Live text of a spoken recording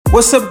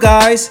What's up,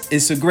 guys?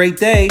 It's a great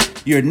day.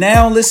 You're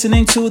now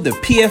listening to the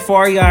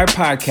PFREI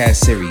podcast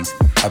series,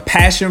 A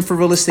Passion for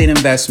Real Estate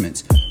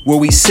Investments, where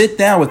we sit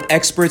down with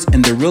experts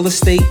in the real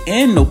estate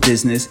and note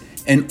business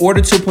in order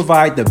to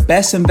provide the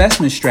best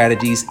investment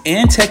strategies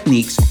and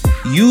techniques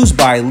used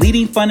by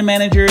leading fund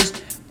managers,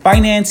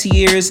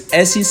 financiers,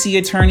 SEC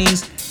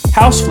attorneys,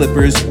 house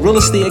flippers, real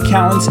estate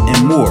accountants,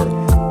 and more.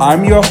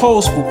 I'm your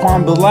host,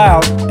 Fuquan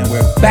Bilal, and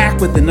we're back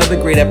with another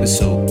great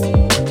episode.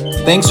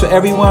 Thanks for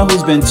everyone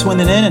who's been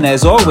tuning in, and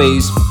as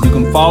always, you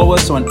can follow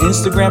us on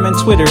Instagram and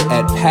Twitter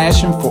at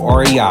Passion for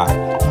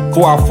REI.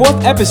 For our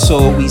fourth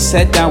episode, we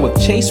sat down with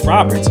Chase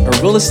Roberts, a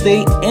real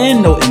estate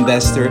and note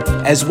investor,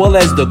 as well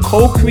as the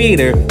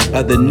co-creator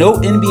of the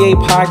Note NBA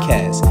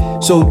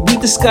podcast. So we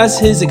discuss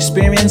his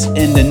experience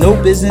in the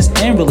note business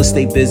and real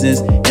estate business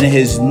and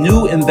his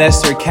new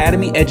Investor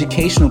Academy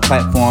educational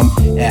platform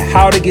and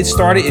how to get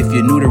started if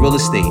you're new to real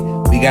estate.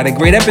 We got a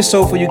great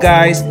episode for you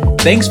guys.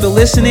 Thanks for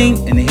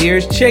listening, and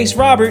here's Chase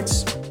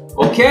Roberts.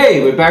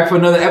 Okay, we're back for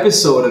another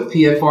episode of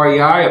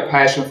PFREI, A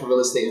Passion for Real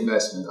Estate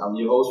Investment. I'm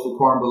your host,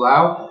 Fuquan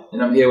Bilal,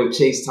 and I'm here with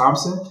Chase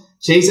Thompson.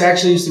 Chase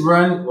actually used to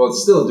run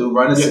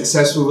a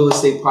successful real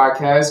estate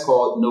podcast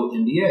called Note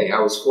NBA.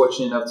 I was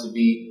fortunate enough to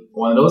be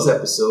on those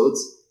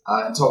episodes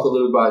and talk a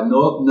little about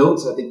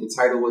notes. I think the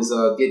title was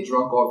Get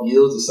Drunk Off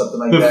Yields or something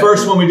like that. The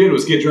first one we did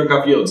was Get Drunk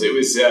Off Yields. It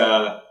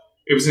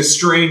was a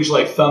strange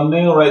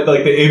thumbnail, right?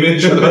 Like the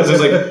image of the was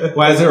like,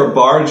 why is there a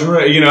bar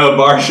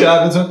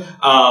shot and stuff?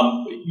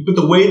 But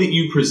the way that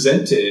you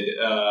presented,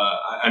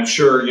 I'm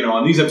sure,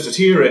 on these episodes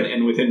here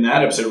and within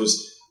that episode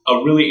was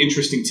a really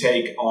interesting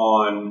take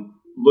on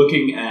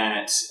looking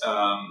at,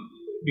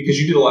 because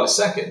you did a lot of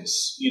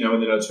seconds, in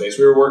the note space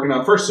we were working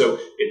on first. So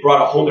it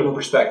brought a whole different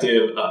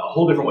perspective, a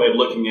whole different way of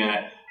looking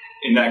at,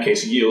 in that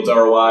case, yields,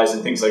 ROIs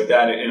and things like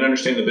that, and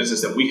understanding the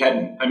business that we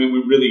hadn't, we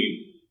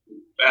really,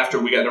 after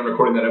we got done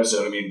recording that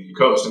episode, your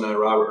co-host and I,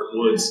 Robert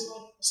Woods,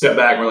 stepped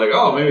back and we're like,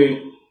 oh,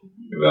 maybe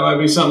that might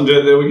be something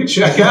that we can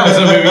check out.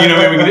 So maybe we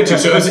can get into.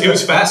 So it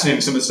was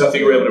fascinating, some of the stuff that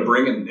you were able to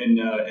bring in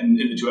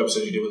the two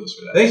episodes you did with us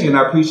for that. Thank you, and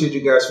I appreciate you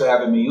guys for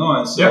having me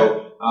on.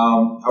 So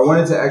I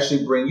wanted to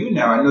actually bring you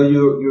now. I know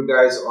you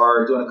guys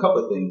are doing a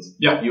couple of things.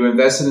 Yeah. You're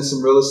investing in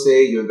some real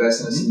estate, you're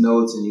investing in some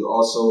notes, and you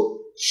also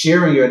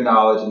sharing your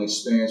knowledge and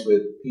experience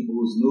with people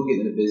who's new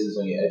getting into business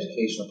on your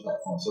educational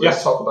platform. So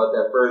let's talk about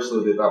that first, a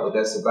little bit about what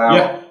that's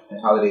about and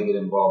how do they get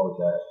involved with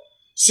that.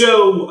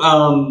 So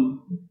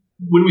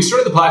when we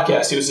started the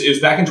podcast, it was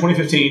back in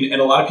 2015,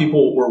 and a lot of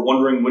people were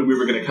wondering when we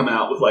were going to come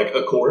out with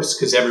a course,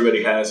 because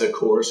everybody has a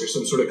course or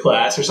some sort of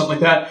class or something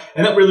like that.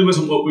 And that really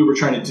wasn't what we were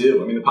trying to do.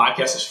 The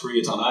podcast is free.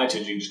 It's on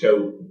iTunes. You can just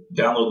go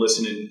download,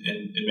 listen,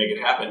 and make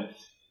it happen.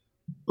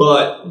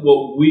 But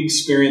what we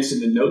experienced in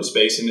the note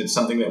space, and it's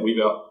something that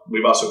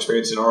we've also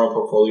experienced in our own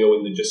portfolio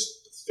in the just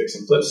fix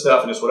and flip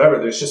stuff and just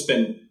whatever, it's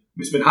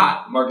been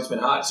hot. The market's been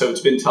hot. So it's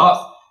been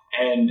tough.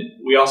 And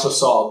we also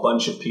saw a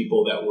bunch of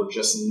people that were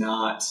just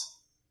not,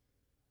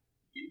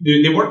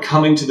 they weren't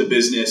coming to the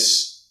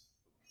business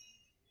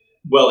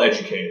well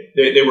educated.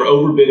 They were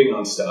overbidding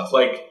on stuff.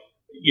 We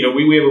have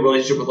a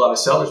relationship with a lot of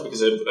sellers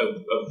because of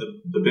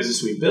the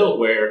business we built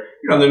where,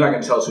 they're not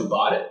going to tell us who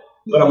bought it.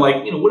 But I'm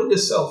like, what did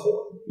this sell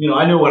for?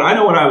 I know what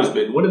I was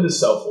bidding. What did this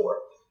sell for?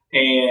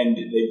 And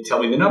they tell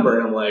me the number,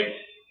 and I'm like,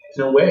 there's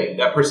no way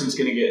that person's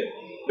going to get.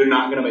 They're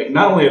not going to make.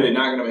 Not only are they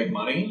not going to make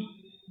money,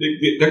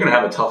 they're going to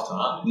have a tough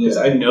time because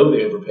I know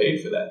they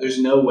overpaid for that. There's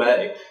no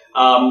way.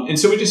 And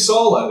so we just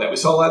saw a lot of that. We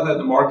saw a lot of that in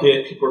the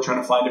market. People were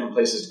trying to find different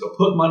places to go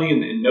put money,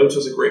 and notes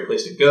was a great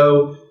place to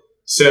go.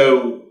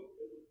 So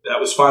that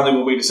was finally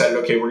when we decided,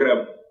 okay, we're going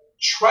to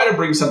try to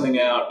bring something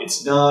out.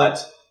 It's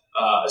not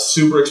a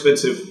super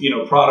expensive,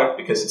 product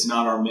because it's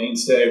not our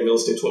mainstay. Real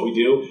estate's what we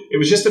do. It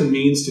was just a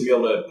means to be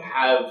able to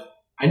have,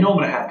 I know I'm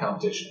going to have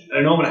competition. And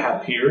I know I'm going to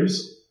have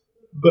peers,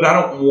 but I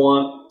don't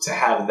want to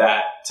have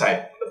that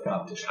type of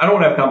competition. I don't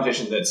want to have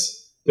competition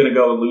that's going to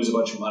go and lose a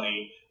bunch of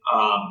money.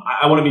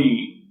 I want to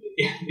be,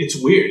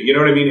 it's weird. You know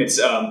what I mean? It's,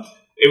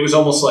 it was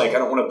almost like I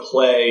don't want to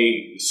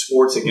play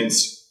sports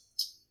against,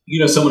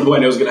 someone who I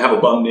know is going to have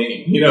a bum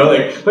name,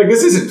 like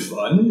this isn't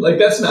fun.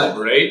 That's not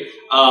great.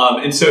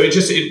 And so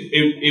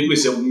it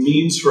was a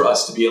means for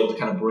us to be able to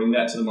kind of bring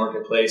that to the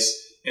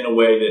marketplace in a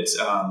way that's,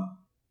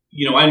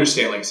 I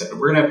understand, like I said,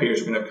 we're going to have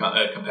peers, we're going to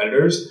have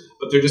competitors,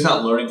 but they're just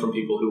not learning from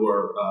people who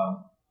are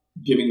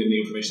giving them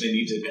the information they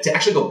need to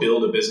actually go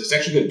build a business, to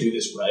actually go do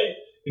this right.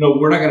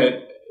 We're not going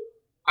to,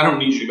 I don't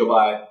need you to go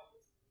buy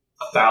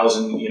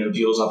 1,000,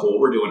 deals off of what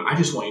we're doing. I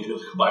just want you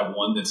to go buy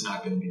one that's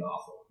not going to be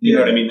awful. You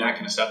know what I mean? That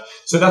kind of stuff.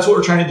 So that's what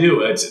we're trying to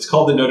do. It's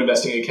called the Note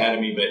Investing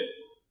Academy, but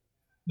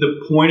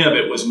the point of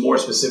it was more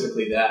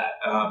specifically that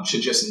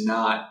should just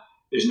not,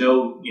 there's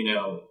no,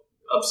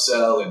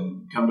 upsell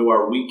and come to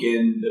our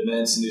weekend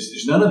events, and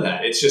there's none of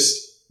that. It's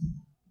just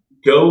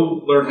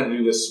go learn how to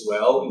do this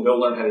well, and go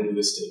learn how to do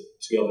this to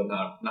be able to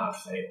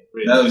not fail.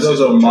 Right? Now, those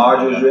are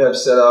modules you have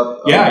set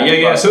up.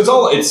 Yeah. So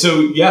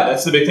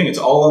that's the big thing. It's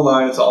all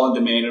online. It's all on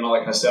demand and all that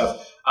kind of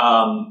stuff.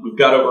 We've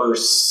got over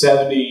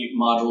 70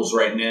 modules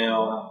right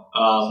now.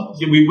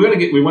 We want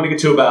to get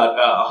to about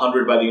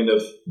 100 by the end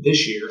of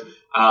this year.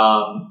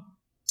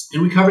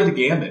 And we cover the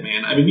gambit,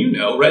 man. I mean,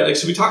 right? Like,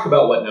 so we talk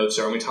about what notes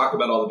are, and we talk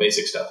about all the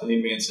basic stuff and the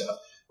advanced stuff.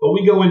 But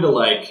we go into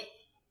like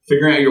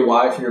figuring out your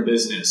why for your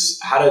business,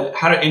 how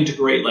to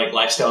integrate like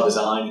lifestyle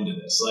design into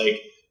this.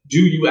 Like, do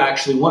you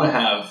actually want to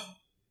have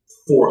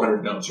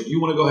 400 notes, or do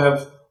you want to go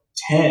have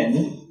 10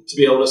 to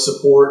be able to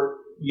support,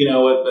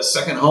 a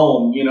second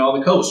home, on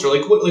the coast, or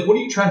what are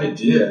you trying to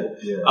do?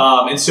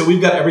 Yeah. And so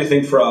we've got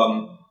everything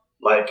from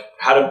like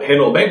how to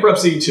handle a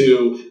bankruptcy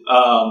to,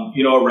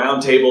 a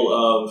round table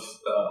of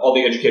all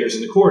the educators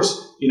in the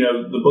course,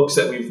 the books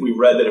that we've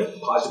read that have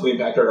positively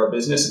impacted our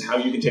business and how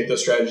you can take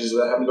those strategies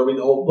without having to go read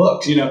the whole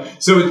book,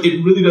 So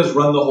it really does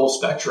run the whole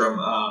spectrum,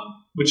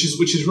 which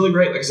is really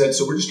great. Like I said,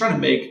 so we're just trying to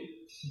make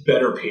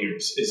better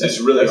peers. That's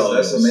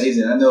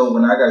amazing. I know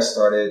when I got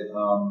started,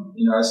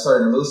 I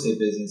started in a real estate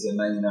business in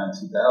 99,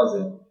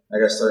 2000. I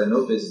got started in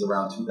no business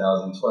around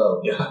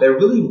 2012. Yeah. There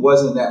really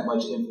wasn't that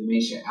much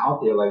information out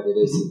there like there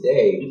is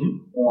today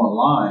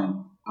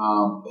online.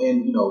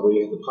 And, where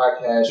you have the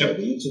podcast, you have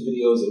the YouTube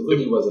videos, it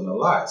really wasn't a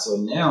lot. So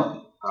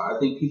now I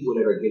think people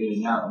that are getting in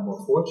and out are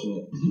more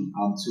fortunate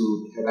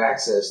to have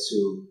access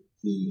to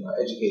the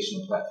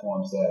educational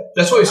platforms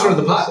That's why we started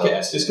the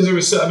podcast, is because it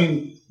was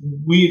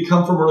we had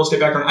come from a real estate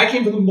background. I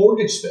came from the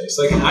mortgage space.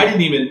 And I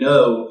didn't even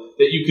know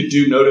that you could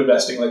do note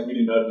investing like we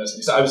do note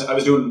investing. So I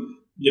was doing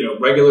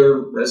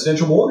regular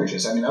residential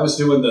mortgages. I was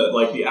doing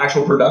the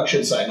actual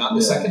production side, not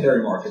the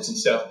secondary markets and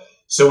stuff.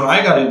 So when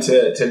I got into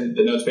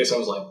the note space, I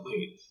was like,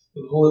 wait,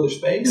 there's a whole other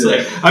space.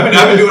 Yeah. I've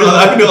been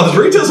doing all this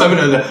retail. So I've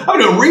been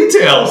doing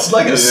retail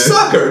like a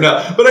sucker.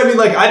 No, but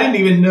I didn't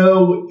even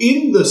know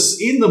in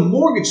the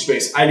mortgage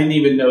space, I didn't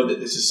even know that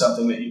this is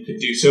something that you could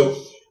do. So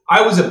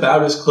I was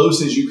about as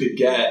close as you could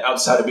get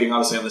outside of being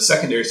obviously on the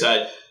secondary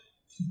side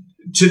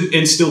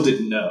and still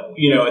didn't know,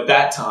 at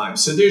that time.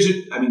 So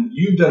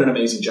you've done an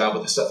amazing job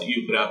with the stuff that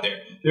you put out there.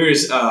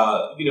 There's,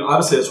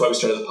 obviously that's why we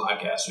started the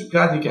podcast. We've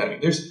got the academy.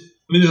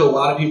 There's a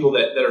lot of people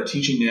that are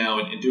teaching now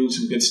and doing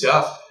some good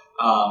stuff.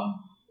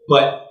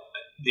 But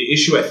the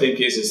issue I think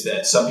is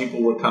that some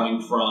people were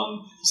coming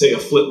from, say, a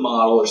flip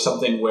model or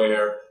something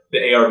where the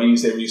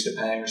ARVs they were used to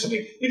paying or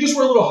something, they just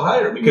were a little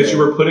higher because you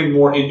were putting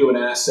more into an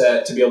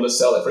asset to be able to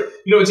sell it for,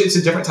 it's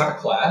a different type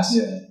of class.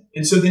 Yeah.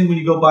 And so then when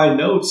you go buy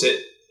notes at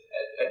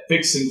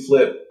fix and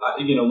flip,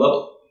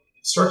 level,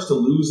 it starts to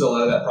lose a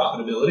lot of that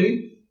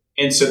profitability.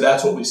 And so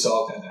that's what we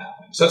saw kind of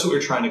happening. So that's what we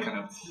were trying to kind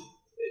of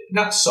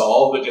not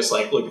solve, but just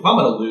like, look, if I'm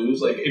going to lose,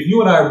 like if you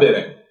and I are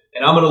bidding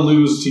and I'm going to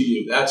lose to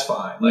you, that's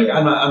fine. Like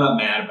I'm not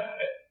mad about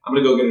it. I'm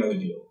going to go get another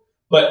deal.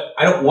 But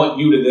I don't want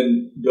you to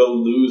then go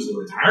lose the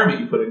retirement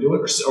you put into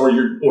it, or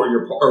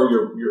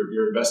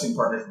your investing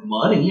partner's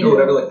money or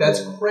whatever. Like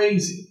that's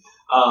crazy.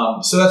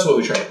 So that's what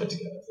we try to put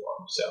together for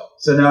them.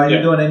 So now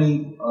you're doing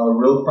any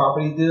real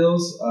property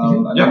deals? I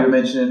know you're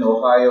mentioning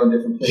Ohio and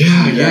different places.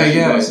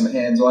 Yeah. Doing some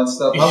hands-on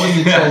stuff. How was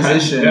the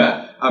transition?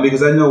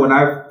 Because I know when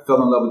I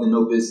fell in love with the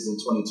no business in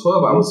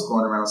 2012, I was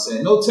going around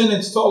saying, no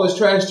tenants, tallest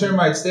trash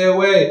termites, stay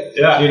away.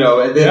 Yeah.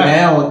 And then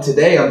now,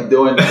 today, I'm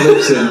doing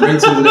flips and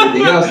rentals and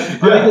everything else.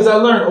 Because I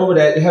learned over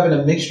that having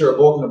a mixture of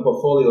both in the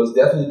portfolio is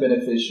definitely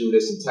beneficial.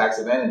 There's some tax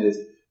advantages.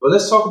 But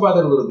let's talk about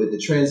that a little bit. The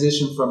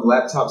transition from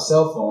laptop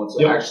cell phone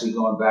to actually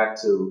going back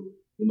to,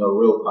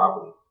 real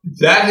property.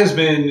 That has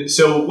been,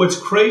 so what's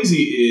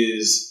crazy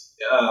is,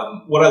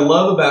 what I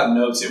love about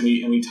notes, and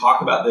we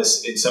talk about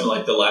this in some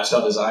of the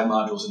lifestyle design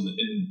modules in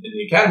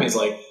the academy, is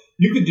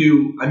you could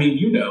do,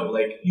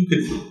 you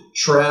could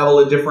travel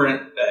at a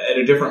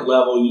different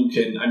level. You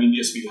can,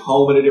 just be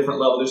home at a different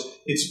level.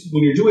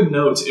 When you're doing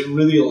notes, it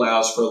really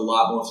allows for a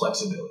lot more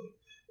flexibility.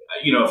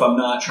 If I'm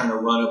not trying to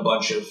run a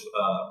bunch of,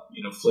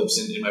 flips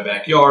in my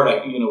backyard,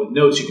 with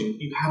notes,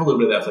 you have a little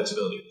bit of that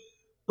flexibility.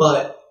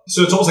 But,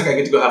 so it's almost like I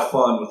get to go have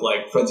fun with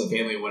friends and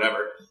family and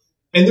whatever.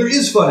 And there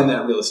is fun in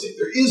that real estate.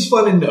 There is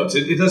fun in notes.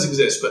 It does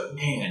exist. But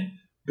man,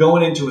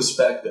 going into a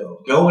spec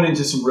build, going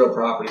into some real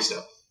property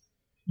stuff,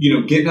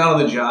 getting out on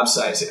the job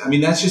sites.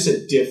 That's just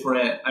a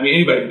different,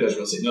 anybody who does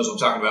real estate knows what I'm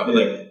talking about.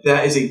 But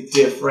that is a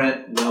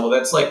different level.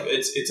 That's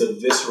it's a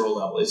visceral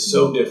level. It's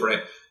so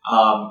different.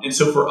 And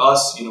so for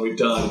us, we've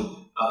done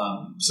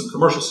some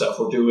commercial stuff.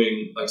 We're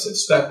doing, like I said,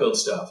 spec build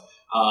stuff.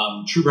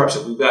 True crop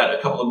stuff. We've got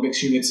a couple of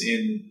mixed units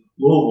in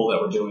Louisville that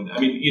we're doing.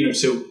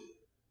 So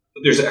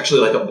there's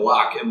actually a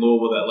block in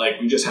Louisville that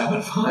we just happen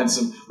to find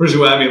some. Listen,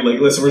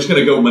 we're just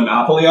gonna go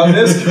monopoly on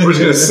this. We're just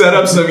gonna set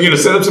up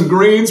some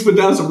greens, put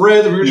down some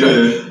reds, and we're trying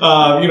to,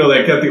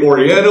 got the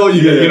Oriental.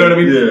 You know what I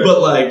mean? Yeah. But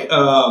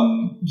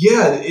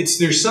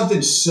there's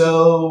something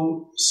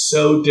so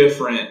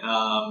different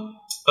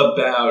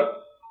about,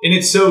 and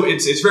it's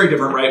very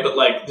different, right?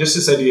 But just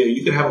this idea,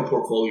 you could have a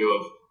portfolio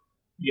of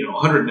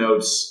 100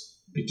 notes,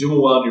 be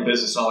doing well in your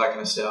business and all that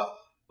kind of stuff,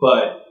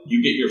 but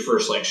you get your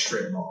first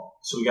strip mall.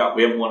 So we have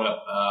one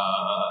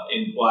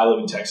I live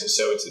in Texas,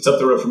 so it's up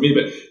the road from me,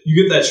 but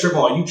you get that strip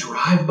mall, you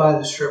drive by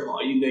the strip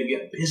mall, you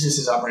get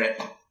businesses operating.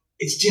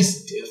 it's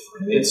just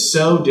different. It's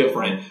so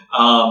different.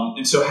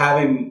 And so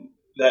having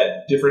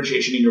that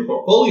differentiation in your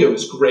portfolio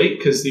is great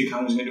because the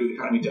economy is going to do what the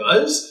economy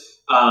does.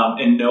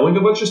 And knowing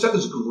a bunch of stuff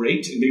is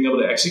great and being able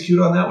to execute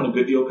on that when a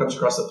good deal comes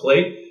across the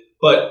plate.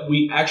 But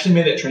we actually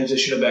made that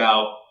transition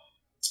about,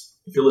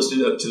 if you're listening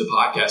to the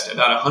podcast,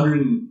 about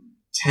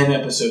 110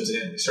 episodes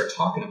in, we start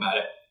talking about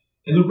it.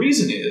 And the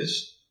reason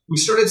is we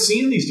started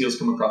seeing these deals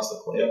come across the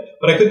plate,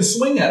 but I couldn't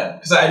swing at them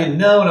because I didn't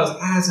know. And I was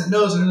like, it's a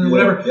nose or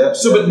whatever.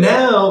 But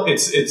now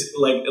it's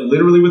like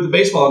literally with the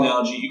baseball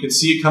analogy, you can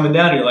see it coming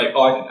down and you're like,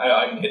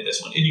 I can hit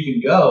this one. And you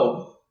can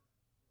go.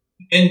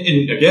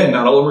 And again,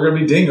 not all of them are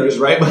going to be dingers,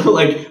 right?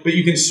 But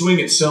you can swing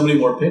at so many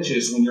more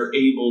pitches when you're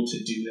able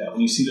to do that,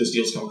 when you see those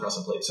deals come across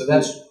the plate. So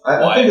that's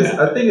I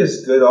think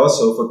it's good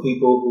also for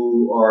people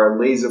who are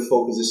laser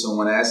focused on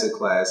one asset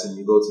class, and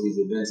you go to these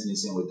events and you're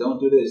saying, well, don't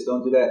do this,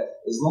 don't do that.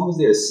 As long as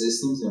there are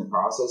systems and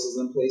processes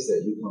in place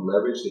that you can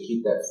leverage to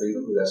keep that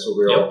freedom, because that's what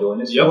we're all doing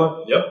this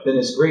for, then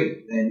it's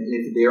great. And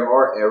if there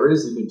are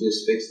errors, you can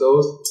just fix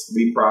those,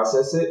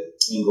 reprocess it,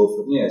 and go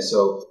from there.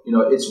 So,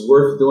 it's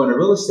worth doing in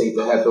real estate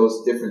to have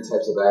those different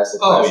types of asset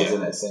classes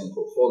in that same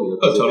portfolio.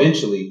 Because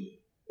eventually,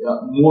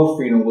 more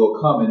freedom will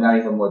come, and now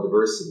you have more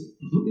diversity.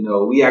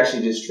 Mm-hmm. We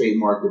actually just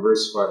trademarked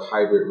diversified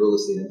hybrid real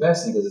estate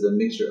investing because it's a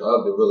mixture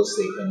of the real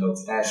estate and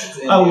those assets.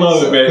 I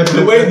love it, man.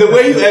 The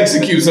way you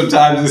execute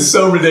sometimes is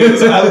so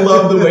ridiculous. I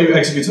love the way you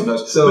execute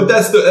sometimes. But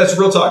that's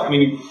real talk. I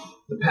mean,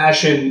 the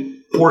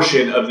passion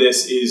portion of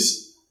this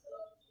is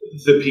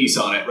the piece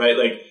on it, right?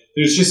 Like,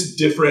 there's just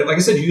different, like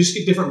I said, you just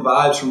get different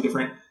vibes from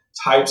different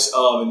types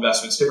of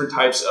investments, different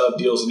types of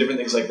deals, and different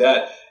things like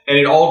that. And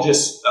it all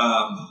just,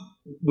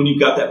 when you've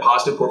got that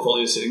positive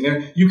portfolio sitting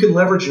there, you can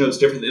leverage notes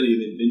differently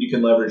than you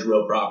can leverage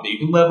real property. You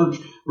can leverage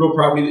real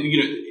property,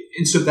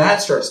 and so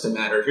that starts to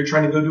matter. If you're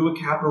trying to go do a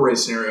capital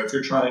raise scenario, if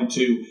you're trying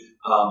to,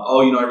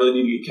 I really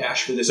need to get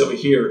cash for this over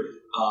here,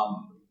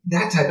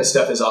 that type of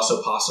stuff is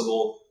also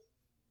possible.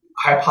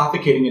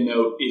 Hypothecating a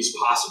note is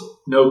possible,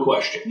 no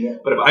question. Yeah.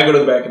 But if I go to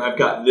the bank and I've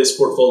got this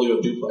portfolio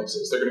of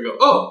duplexes, they're going to go,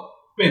 oh,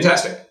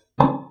 fantastic.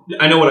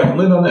 I know what I can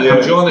lend on that. How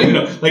much on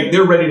that?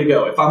 They're ready to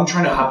go. If I'm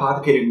trying to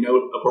hypothecate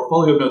a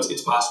portfolio of notes,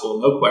 it's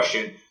possible, no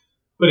question.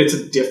 But it's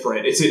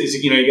different.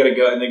 You got to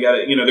go and they're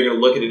going to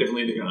look at it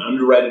differently. They're going to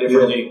underwrite it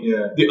differently.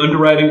 Yeah. The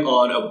underwriting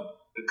on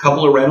a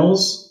couple of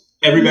rentals,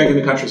 every bank in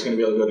the country is going to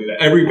be able to go do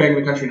that. Every bank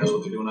in the country knows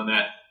what they're doing on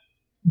that.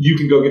 You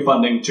can go get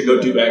funding to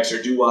go do X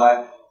or do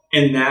Y.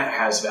 And that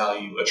has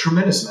value, a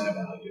tremendous amount of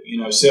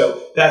value,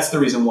 So that's the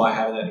reason why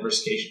having that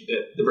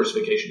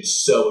diversification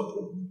is so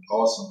important.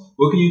 Awesome.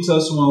 What can you tell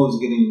someone who's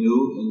getting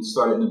new and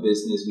starting a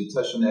business? We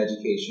touched on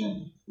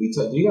education.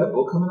 Do you got a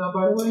book coming out,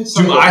 by the way?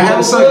 Do I have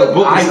a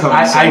book?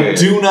 I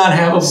do not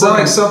have a book. Sound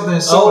like something.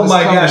 Oh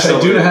my gosh, I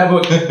do not have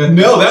a book.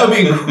 No, that would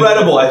be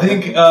incredible. I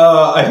think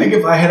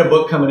if I had a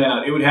book coming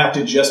out, it would have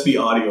to just be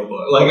audiobook.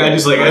 I'd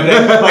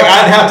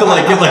have to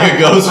get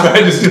a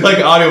ghostwriter, just do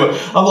audiobook.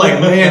 I'm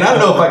like, man, I don't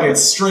know if I can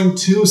string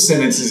 2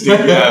 sentences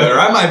together.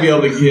 I might be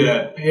able to get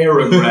a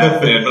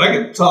paragraph in, but I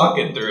can talk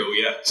it through.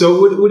 Yeah. So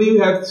what do you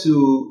have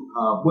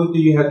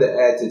to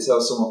add to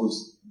tell someone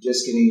who's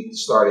just getting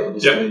started and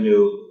just really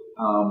new?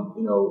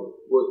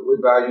 What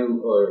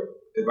value or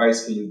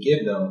advice can you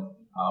give them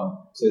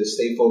to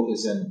stay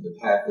focused in the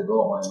path to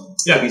go on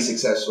to be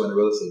successful in the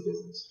real estate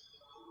business?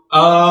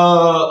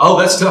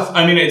 That's tough.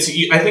 I mean,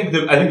 I think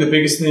the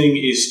biggest thing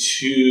is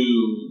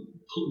to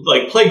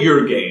play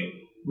your game,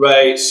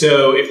 right?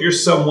 So if you're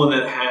someone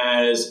that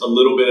has a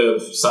little bit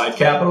of side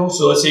capital,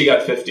 so let's say you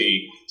got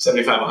 50,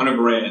 75, 100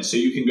 grand, so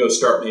you can go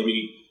start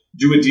maybe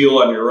do a deal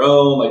on your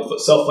own,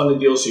 self-funded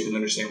deals, so you can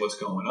understand what's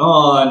going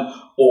on,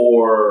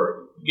 or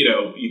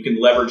you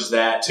can leverage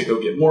that to go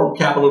get more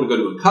capital to go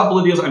do a couple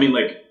of deals. I mean,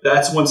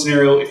 that's one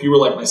scenario. If you were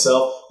like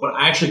myself, when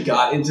I actually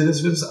got into this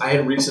business, I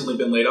had recently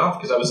been laid off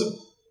because I was a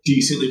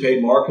decently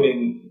paid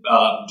marketing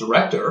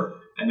director,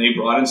 and they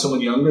brought in someone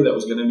younger that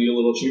was going to be a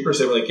little cheaper.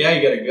 So they were like, yeah,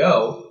 you got to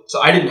go.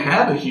 So I didn't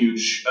have I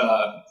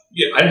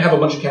didn't have a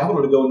bunch of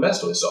capital to go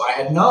invest with. So I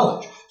had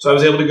knowledge. So I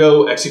was able to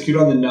go execute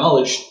on the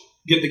knowledge,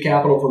 get the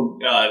capital from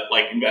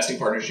investing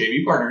partners,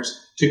 JV partners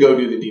to go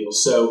do the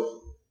deals. So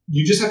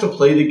you just have to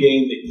play the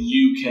game that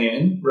you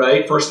can,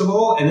 right? First of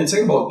all, and then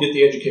second of all, get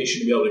the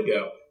education to be able to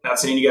go. Not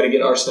saying you got to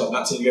get our stuff,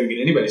 not saying you got to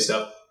get anybody's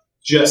stuff.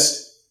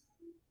 Just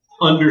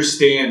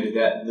understand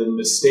that the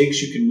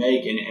mistakes you can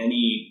make in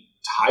any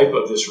type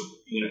of this,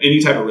 any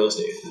type of real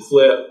estate, the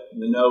flip,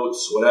 the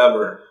notes,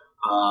 whatever,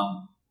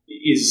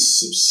 is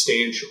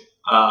substantial.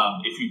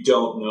 If you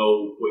don't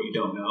know what you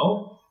don't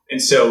know.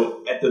 And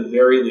so at the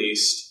very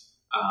least,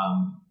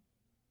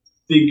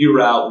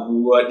 figure out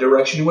what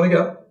direction you want to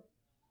go.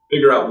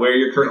 Figure out where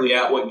you're currently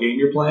at, what game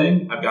you're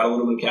playing. I've got a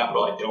little bit of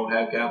capital. I don't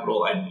have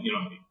capital.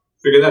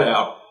 Figure that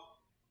out,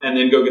 and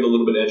then go get a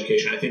little bit of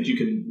education. I think you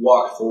can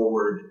walk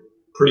forward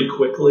pretty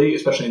quickly,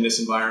 especially in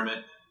this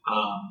environment.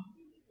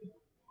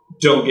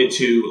 Don't get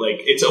too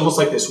it's almost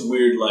like this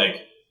weird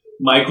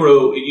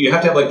micro. You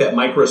have to have that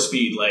micro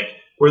speed.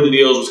 where are the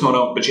deals, what's going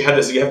on. But you have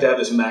to have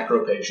this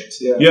macro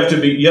patience. Yeah. You have to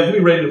be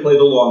ready to play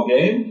the long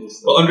game.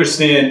 But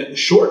understand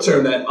short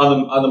term that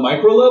on the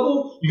micro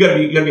level, you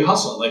gotta be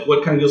hustling. Like,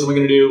 what kind of deals am I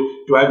going to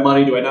do? Do I have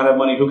money? Do I not have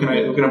money? Who can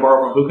I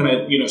borrow from? Who can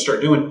I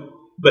start doing?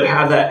 But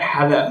have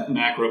that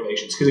macro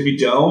patience, because if you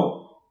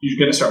don't, you're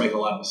going to start making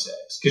a lot of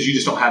mistakes because you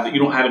just don't have it. You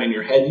don't have it in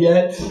your head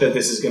yet that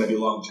this is going to be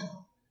long term,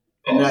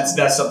 and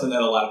that's something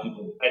that a lot of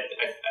people.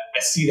 I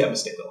see that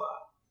mistake a lot.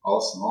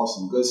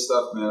 Awesome, good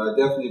stuff, man. I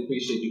definitely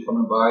appreciate you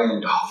coming by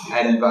and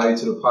adding value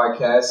to the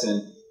podcast.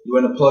 And you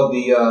want to plug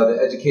the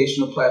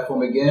educational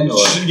platform again? Or?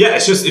 Yeah,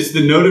 it's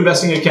the Note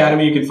Investing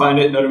Academy. You can find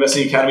it at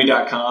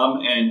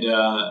noteinvestingacademy.com, and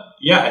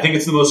I think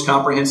it's the most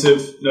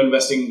comprehensive note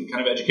investing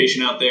kind of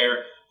education out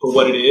there for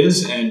what it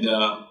is, and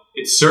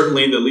it's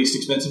certainly the least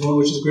expensive one,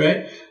 which is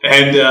great.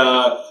 And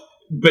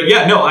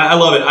I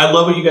love it. I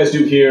love what you guys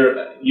do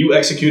here. You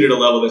execute at a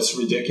level that's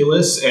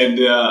ridiculous, and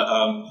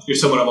you're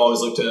someone I've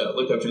always looked up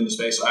to in the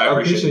space. So I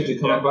appreciate you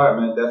coming by,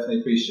 man. Definitely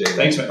appreciate it.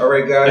 Thanks, man. All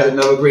right, guys,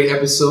 another great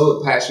episode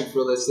of Passion for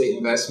Real Estate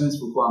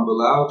Investments with Juan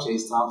Bilal,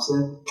 Chase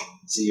Thompson.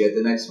 See you at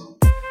the next one.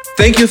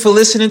 Thank you for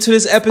listening to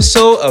this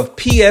episode of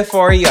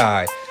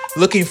PFREI.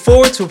 Looking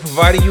forward to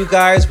providing you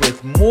guys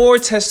with more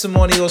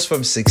testimonials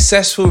from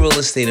successful real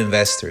estate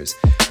investors.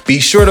 Be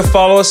sure to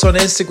follow us on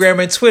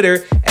Instagram and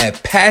Twitter at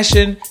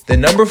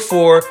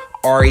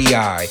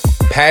Passion4REI.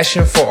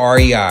 Passion for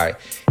REI.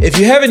 If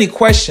you have any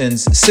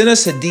questions, send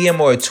us a DM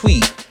or a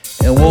tweet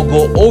and we'll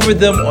go over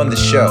them on the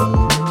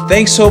show.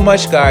 Thanks so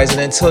much, guys, and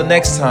until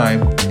next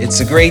time, it's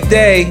a great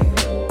day.